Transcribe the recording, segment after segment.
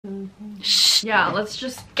Shh. Yeah, let's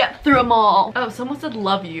just get through them all. Oh, someone said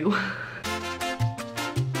love you.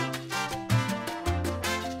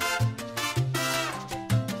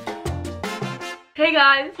 Hey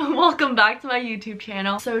guys, welcome back to my YouTube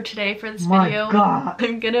channel. So today for this video,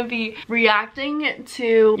 I'm gonna be reacting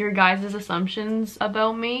to your guys' assumptions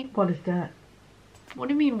about me. What is that? What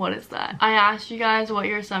do you mean, what is that? I asked you guys what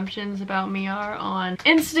your assumptions about me are on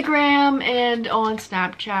Instagram and on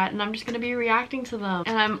Snapchat, and I'm just gonna be reacting to them.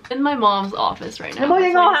 And I'm in my mom's office right now.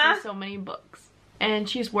 That's why I see so many books. And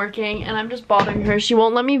she's working, and I'm just bothering her. She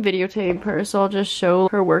won't let me videotape her, so I'll just show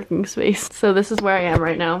her working space. So this is where I am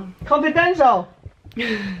right now. Confidential!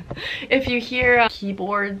 If you hear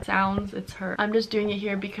keyboard sounds, it's her. I'm just doing it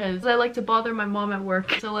here because I like to bother my mom at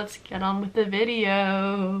work. So let's get on with the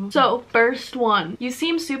video. So first one, you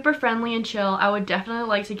seem super friendly and chill. I would definitely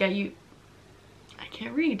like to get you, I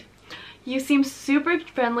can't read. You seem super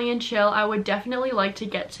friendly and chill. I would definitely like to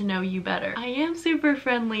get to know you better. I am super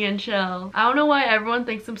friendly and chill. I don't know why everyone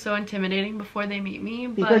thinks I'm so intimidating before they meet me,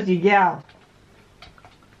 but because you yell.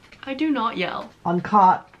 I do not yell. On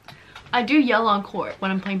court. I do yell on court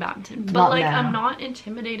when I'm playing badminton, but like I'm not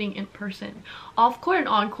intimidating in person. Off court and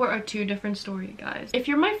on court are two different stories, guys. If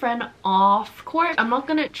you're my friend off court, I'm not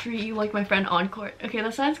gonna treat you like my friend on court. Okay,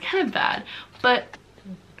 that sounds kind of bad, but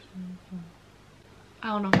I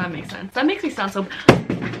don't know if that makes sense. That makes me sound so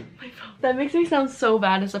that makes me sound so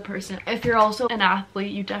bad as a person. If you're also an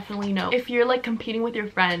athlete, you definitely know. If you're like competing with your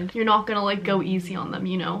friend, you're not gonna like go easy on them,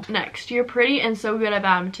 you know? Next, you're pretty and so good at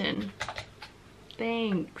badminton.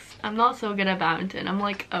 Thanks. I'm not so good at badminton. I'm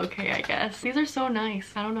like, okay, I guess. These are so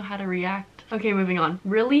nice. I don't know how to react. Okay, moving on.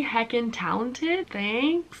 Really heckin' talented?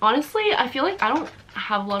 Thanks. Honestly, I feel like I don't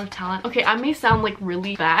have a lot of talent. Okay, I may sound like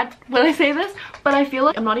really bad when I say this, but I feel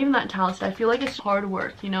like I'm not even that talented. I feel like it's hard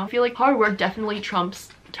work, you know? I feel like hard work definitely trumps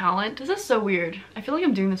talent. This is so weird. I feel like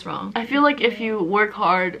I'm doing this wrong. I feel like if you work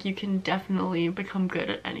hard, you can definitely become good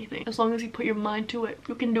at anything. As long as you put your mind to it,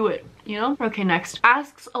 you can do it, you know? Okay, next.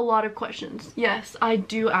 Asks a lot of questions. Yes, I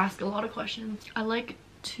do ask a lot of questions. I like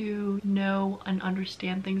to know and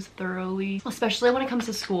understand things thoroughly, especially when it comes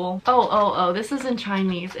to school. Oh, this is in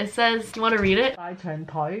Chinese. It says, you want to read it?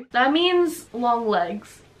 That means long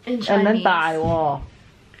legs in Chinese. And then 大喎.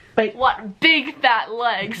 Big. What? Big fat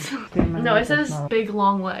legs. No, it says big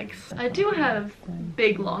long legs. I do have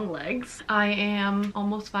big long legs. I am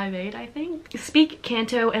almost 5'8", I think. Speak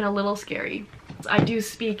Canto and a little scary. I do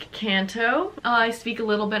speak Canto. I speak a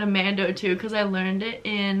little bit of Mando too because I learned it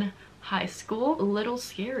in high school. A little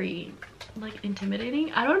scary. Like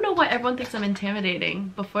intimidating. I don't know why everyone thinks I'm intimidating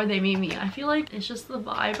before they meet me. I feel like it's just the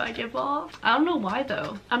vibe I give off. I don't know why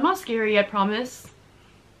though. I'm not scary, I promise.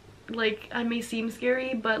 Like, I may seem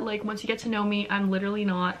scary, but like once you get to know me, I'm literally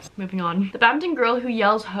not. Moving on. The badminton girl who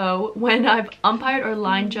yells ho when I've umpired or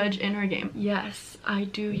line judge in her game. Yes, I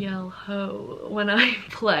do yell ho when I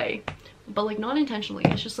play, but like not intentionally.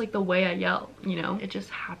 It's just like the way I yell, you know? It just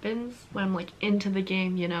happens when I'm like into the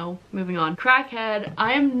game, you know? Moving on. Crackhead.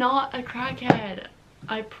 I am not a crackhead.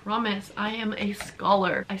 I promise. I am a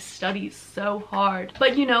scholar. I study so hard.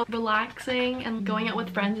 But you know, relaxing and going out with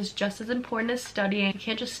friends is just as important as studying. You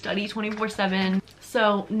can't just study 24/7.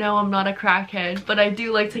 So no, I'm not a crackhead, but I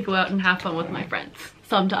do like to go out and have fun with my friends.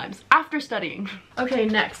 Sometimes. After studying. Okay,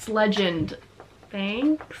 next. Legend.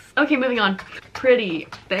 Thanks. Okay, moving on. Pretty.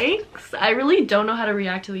 Thanks. I really don't know how to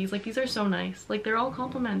react to these. Like, these are so nice. Like, they're all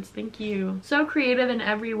compliments. Thank you. So creative in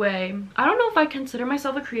every way. I don't know if I consider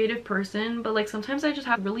myself a creative person, but like sometimes I just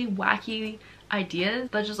have really wacky ideas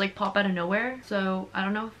that just like pop out of nowhere. So I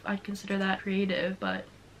don't know if I'd consider that creative, but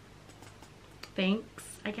thanks,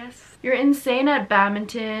 I guess. You're insane at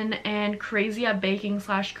badminton and crazy at baking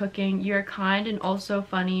 / cooking. You're kind and also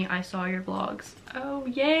funny. I saw your vlogs. Oh,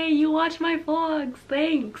 yay, you watch my vlogs.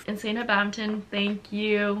 Thanks. Insane at badminton. Thank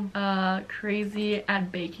you. Crazy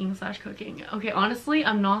at baking / cooking. Okay, honestly,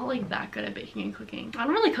 I'm not like that good at baking and cooking. I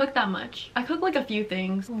don't really cook that much. I cook like a few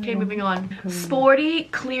things. Okay, moving on. Sporty,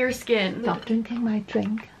 clear skin. Stop drinking my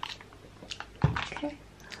drink. Okay.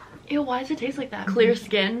 Ew, why does it taste like that? Clear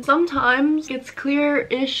skin. Sometimes it's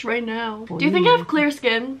clear-ish right now. Do you think I have clear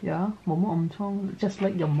skin? Yeah, just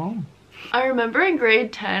like your mom. I remember in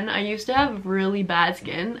grade 10, I used to have really bad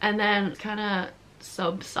skin and then kind of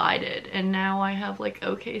subsided and now I have like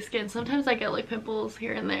okay skin. Sometimes I get like pimples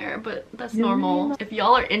here and there, but that's normal. If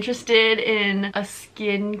y'all are interested in a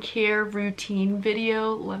skincare routine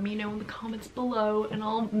video, let me know in the comments below and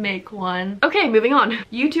I'll make one. Okay, moving on.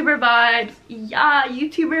 YouTuber vibes. Yeah,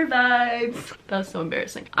 YouTuber vibes. That was so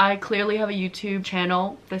embarrassing. I clearly have a YouTube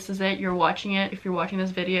channel. This is it. You're watching it. If you're watching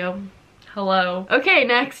this video, Hello. Okay,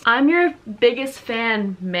 next. I'm your biggest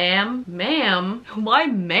fan, ma'am. Ma'am? Why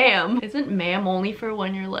ma'am? Isn't ma'am only for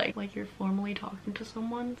when you're like you're formally talking to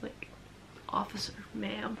someone? It's like, officer,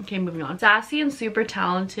 ma'am. Okay, moving on. Sassy and super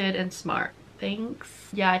talented and smart. Thanks.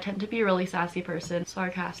 Yeah, I tend to be a really sassy person.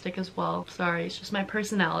 Sarcastic as well. Sorry, it's just my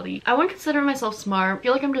personality. I wouldn't consider myself smart. I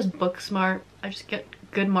feel like I'm just book smart. I just get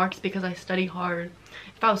good marks because I study hard.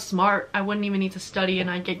 If I was smart, I wouldn't even need to study and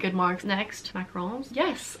I'd get good marks. Next, macarons.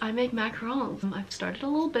 Yes, I make macarons. I've started a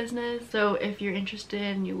little business, so if you're interested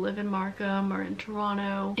and you live in Markham or in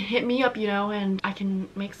Toronto, hit me up, you know, and I can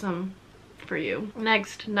make some for you.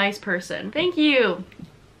 Next, nice person. Thank you.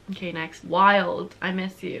 Okay, next, wild. I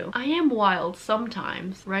miss you. I am wild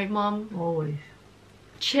sometimes, right, Mom? Always.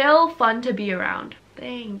 Chill, fun to be around.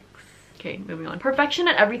 Thanks. Okay, moving on. Perfection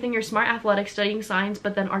at everything. You're smart, athletic, studying science,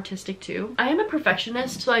 but then artistic too. I am a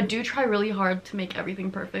perfectionist, so I do try really hard to make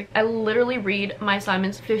everything perfect. I literally read my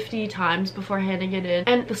assignments 50 times before handing it in,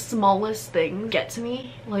 and the smallest things get to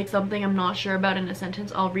me. Like something I'm not sure about in a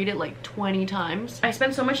sentence, I'll read it like 20 times. I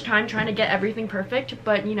spend so much time trying to get everything perfect,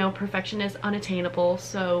 but you know, perfection is unattainable,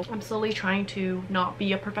 so I'm slowly trying to not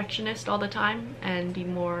be a perfectionist all the time and be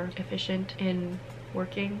more efficient in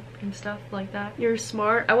working and stuff like that. You're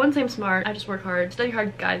smart. I wouldn't say I'm smart. I just work hard. Study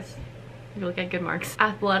hard, guys. You'll get good marks.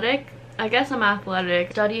 Athletic. I guess I'm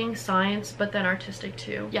athletic. Studying science, but then artistic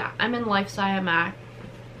too. Yeah, I'm in life sci mac.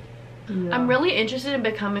 Yeah. I'm really interested in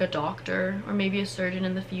becoming a doctor or maybe a surgeon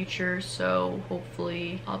in the future, so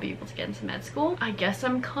hopefully I'll be able to get into med school. I guess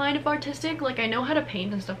I'm kind of artistic, like I know how to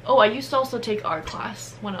paint and stuff. Oh, I used to also take art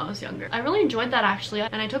class when I was younger. I really enjoyed that actually,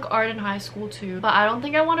 and I took art in high school too, but I don't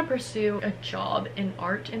think I want to pursue a job in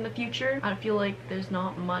art in the future. I feel like there's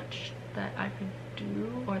not much that I could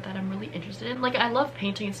do or that I'm really interested in. Like I love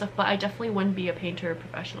painting and stuff, but I definitely wouldn't be a painter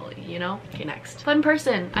professionally, you know? Okay, next. Fun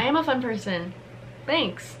person. I am a fun person.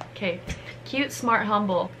 Thanks. Okay. Cute, smart,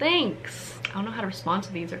 humble. Thanks. I don't know how to respond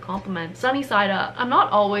to these or compliments. Sunny side up. I'm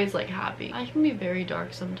not always like happy. I can be very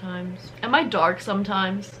dark sometimes. Am I dark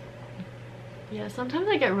sometimes? Yeah, sometimes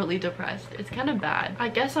I get really depressed. It's kind of bad. I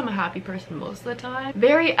guess I'm a happy person most of the time.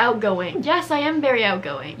 Very outgoing. Yes, I am very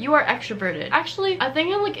outgoing. You are extroverted. Actually, I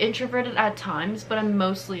think I'm like introverted at times, but I'm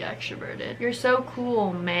mostly extroverted. You're so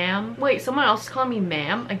cool, ma'am. Wait, someone else is calling me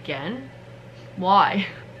ma'am again? Why?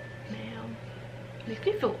 Makes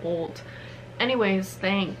me feel old. Anyways,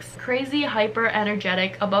 thanks. Crazy, hyper,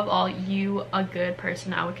 energetic. Above all, you a good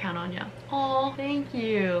person. I would count on you. Oh, thank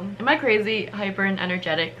you. Am I crazy, hyper, and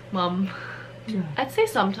energetic, Mom? Yeah. I'd say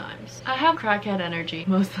sometimes. I have crackhead energy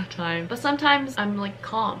most of the time, but sometimes I'm like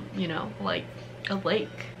calm, you know, like a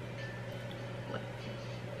lake.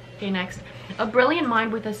 Okay, next. A brilliant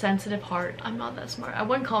mind with a sensitive heart. I'm not that smart. I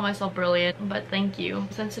wouldn't call myself brilliant, but thank you.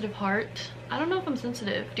 Sensitive heart. I don't know if I'm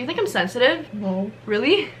sensitive. Do you think I'm sensitive? No.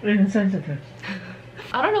 Really? Insensitive.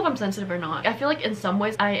 I don't know if I'm sensitive or not. I feel like in some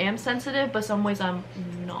ways I am sensitive, but some ways I'm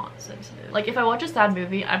not sensitive. Like if I watch a sad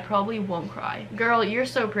movie, I probably won't cry. Girl, you're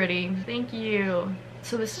so pretty. Thank you.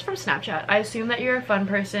 So this is from Snapchat. I assume that you're a fun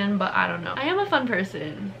person, but I don't know. I am a fun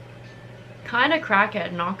person. Kinda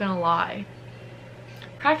crackhead, not gonna lie.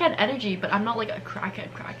 Crackhead energy, but I'm not like a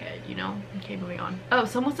crackhead, you know? Okay, moving on. Oh,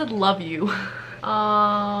 someone said love you.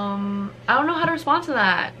 I don't know how to respond to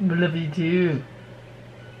that. Love you too.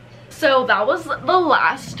 So that was the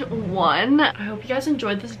last one. I hope you guys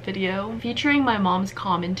enjoyed this video featuring my mom's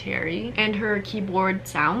commentary and her keyboard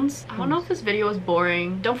sounds. I don't know if this video was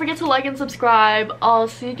boring. Don't forget to like and subscribe. I'll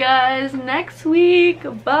see you guys next week.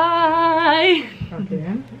 Bye.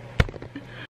 Okay.